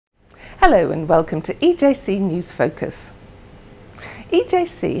Hello and welcome to EJC News Focus.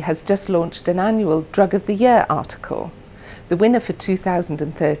 EJC has just launched an annual Drug of the Year article. The winner for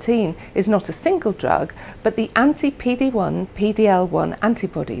 2013 is not a single drug, but the anti-PD1, PD-L1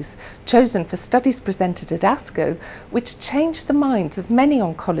 antibodies chosen for studies presented at ASCO, which changed the minds of many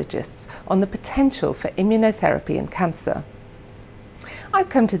oncologists on the potential for immunotherapy in cancer. I've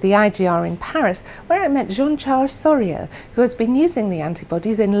come to the IGR in Paris, where I met Jean-Charles Soria, who has been using the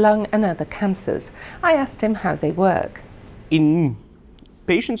antibodies in lung and other cancers. I asked him how they work. In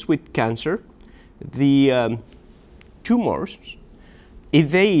patients with cancer, the tumours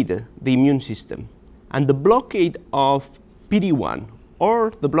evade the immune system, and the blockade of PD1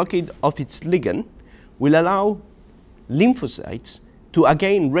 or the blockade of its ligand will allow lymphocytes to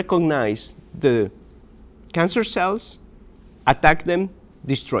again recognize the cancer cells, attack them,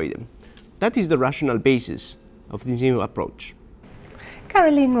 destroy them. That is the rational basis of this new approach.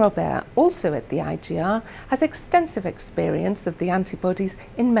 Caroline Robert, also at the IGR, has extensive experience of the antibodies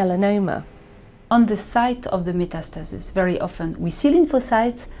in melanoma. On the site of the metastasis, very often we see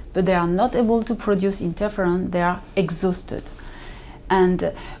lymphocytes, but they are not able to produce interferon, they are exhausted.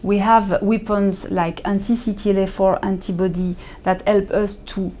 And we have weapons like anti-CTLA-4 antibody that help us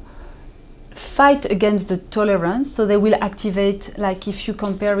to fight against the tolerance, so they will activate, like if you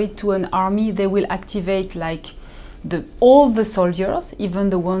compare it to an army, they will activate like all the soldiers, even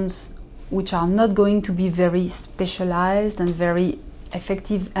the ones which are not going to be very specialized and very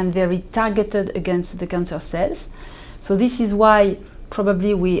effective and very targeted against the cancer cells. So this is why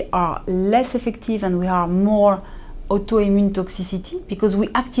probably we are less effective and we are more autoimmune toxicity, because we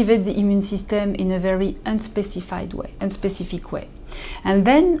activate the immune system in a very unspecified way, unspecific way. And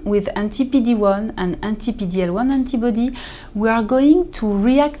then with anti-PD1 and anti-PD-L1 antibody, we are going to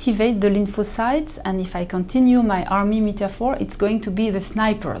reactivate the lymphocytes, and if I continue my army metaphor, it's going to be the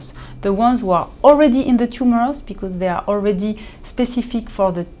snipers, the ones who are already in the tumors because they are already specific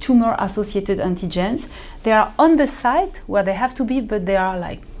for the tumor-associated antigens. They are on the site where they have to be, but they are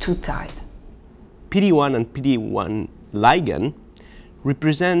like too tight. PD1 and PD1 ligand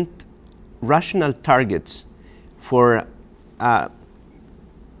represent rational targets for an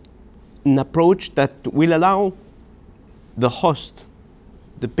approach that will allow the host,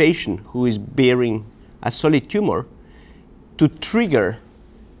 the patient who is bearing a solid tumor, to trigger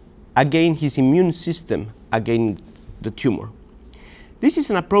again his immune system against the tumor. This is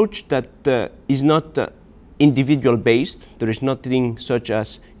an approach that is not individual based. There is nothing such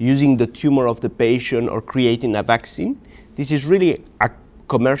as using the tumor of the patient or creating a vaccine. This is really a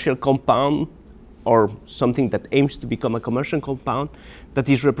commercial compound, or something that aims to become a commercial compound, that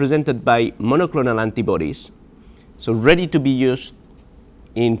is represented by monoclonal antibodies, so ready to be used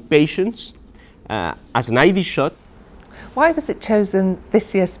in patients as an IV shot. Why was it chosen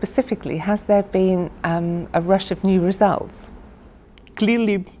this year specifically? Has there been a rush of new results?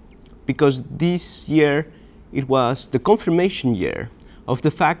 Clearly, because this year it was the confirmation year of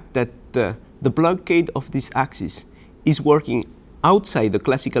the fact that the blockade of this axis is working outside the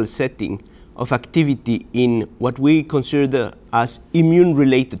classical setting of activity in what we consider as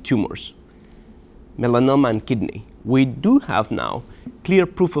immune-related tumors, melanoma and kidney. We do have now clear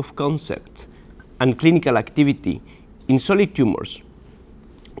proof of concept and clinical activity in solid tumors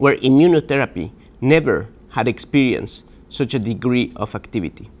where immunotherapy never had experienced such a degree of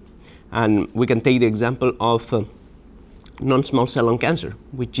activity. And we can take the example of non-small cell lung cancer,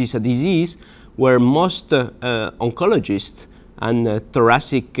 which is a disease where most oncologists and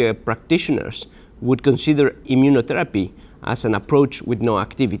thoracic practitioners would consider immunotherapy as an approach with no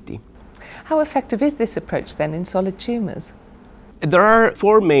activity. How effective is this approach then in solid tumours? There are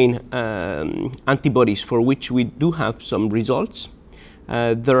four main antibodies for which we do have some results.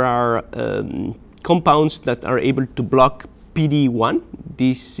 There are compounds that are able to block PD1.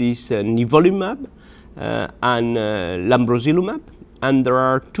 This is nivolumab and lambrozilumab. And there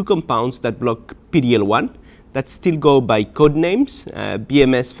are two compounds that block PD-L1 that still go by code names,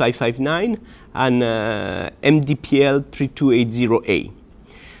 BMS 559 and MDPL 3280A.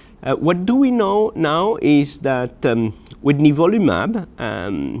 What do we know now is that with nivolumab,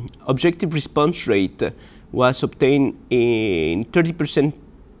 objective response rate was obtained in 30%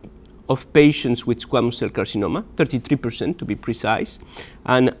 of patients with squamous cell carcinoma, 33% to be precise,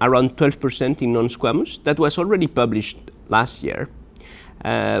 and around 12% in non-squamous. That was already published last year.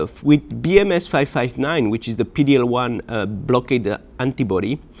 With BMS 559, which is the PD-L1 blockade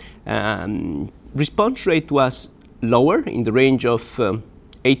antibody, response rate was lower in the range of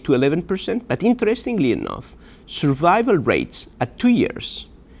 8 to 11%, but interestingly enough, survival rates at 2 years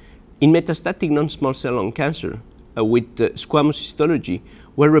in metastatic non-small cell lung cancer with squamous histology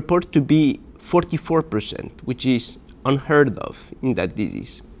were reported to be 44%, which is unheard of in that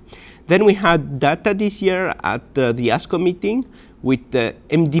disease. Then we had data this year at the ASCO meeting with the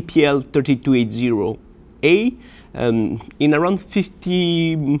MDPL3280A in around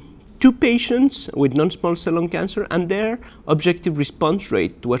 52 patients with non-small cell lung cancer, and their objective response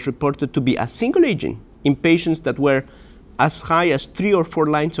rate was reported to be a single agent in patients that were as high as 3 or 4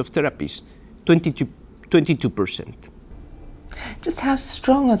 lines of therapies, 22%. Just how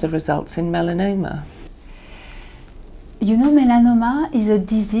strong are the results in melanoma? You know, melanoma is a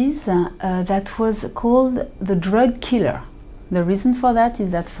disease that was called the drug killer. The reason for that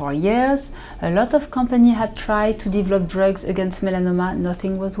is that for years, a lot of companies had tried to develop drugs against melanoma,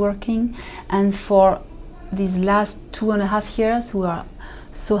 nothing was working. And for these last 2.5 years, we are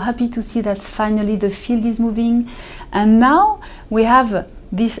so happy to see that finally the field is moving. And now we have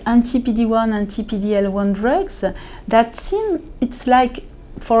these anti-PD1, anti-PD-L1 drugs that seem, it's like,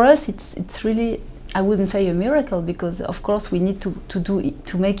 for us, it's really, I wouldn't say a miracle, because of course we need to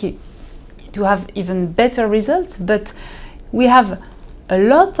have even better results, but we have a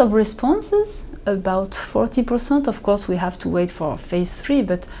lot of responses, about 40%. Of course we have to wait for phase 3,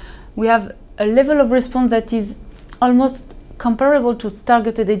 but we have a level of response that is almost comparable to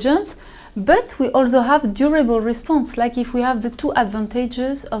targeted agents, but we also have durable response. Like if we have the two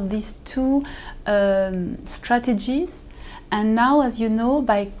advantages of these two strategies, and now, as you know,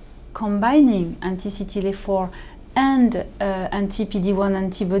 by combining anti-CTLA-4 and anti-PD1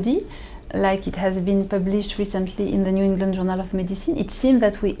 antibody, like it has been published recently in the New England Journal of Medicine, it seems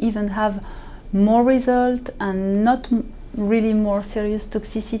that we even have more result and not really more serious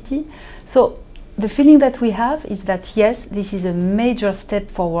toxicity. So the feeling that we have is that yes, this is a major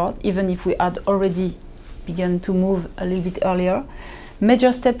step forward, even if we had already begun to move a little bit earlier.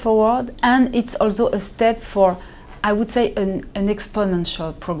 Major step forward, and it's also a step for, I would say, an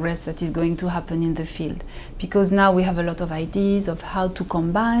exponential progress that is going to happen in the field, because now we have a lot of ideas of how to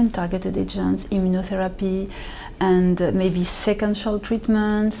combine targeted agents, immunotherapy, and maybe sequential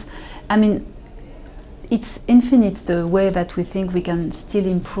treatments. I mean, it's infinite the way that we think we can still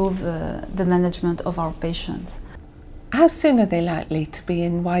improve the management of our patients. How soon are they likely to be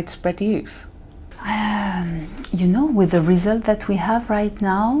in widespread use? You know, with the result that we have right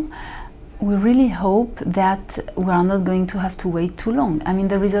now, we really hope that we are not going to have to wait too long. I mean,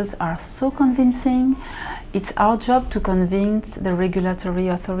 the results are so convincing. It's our job to convince the regulatory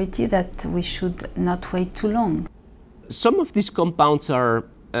authority that we should not wait too long. Some of these compounds are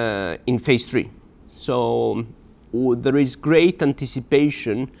in phase 3. So there is great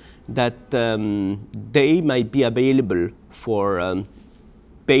anticipation that they might be available for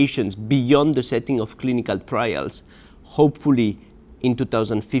patients beyond the setting of clinical trials, hopefully in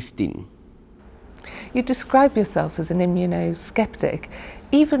 2015. You describe yourself as an immunoskeptic.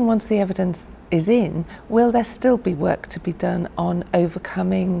 Even once the evidence is in, will there still be work to be done on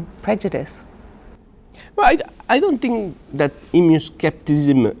overcoming prejudice? Well, I don't think that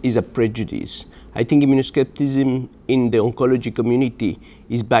immunoskepticism is a prejudice. I think immunoskepticism in the oncology community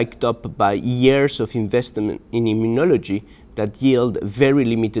is backed up by years of investment in immunology that yield very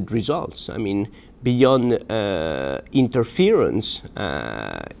limited results. I mean, beyond interference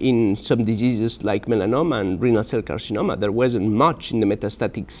in some diseases like melanoma and renal cell carcinoma, there wasn't much in the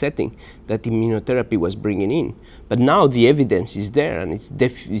metastatic setting that immunotherapy was bringing in. But now the evidence is there, and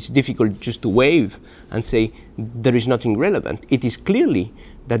it's difficult just to wave and say there is nothing relevant. It is clearly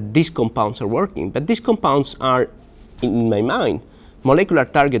that these compounds are working, but these compounds are, in my mind, molecular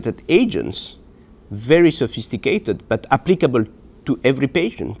targeted agents, very sophisticated, but applicable to every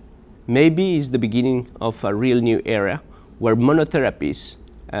patient. Maybe it's the beginning of a real new era where monotherapies,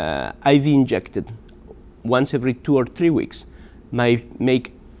 IV injected once every 2 or 3 weeks, might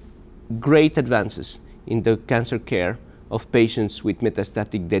make great advances in the cancer care of patients with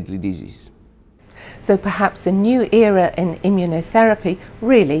metastatic deadly disease. So perhaps a new era in immunotherapy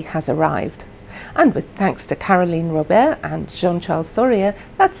really has arrived. And with thanks to Caroline Robert and Jean-Charles Soria,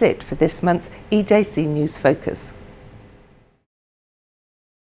 that's it for this month's EJC News Focus.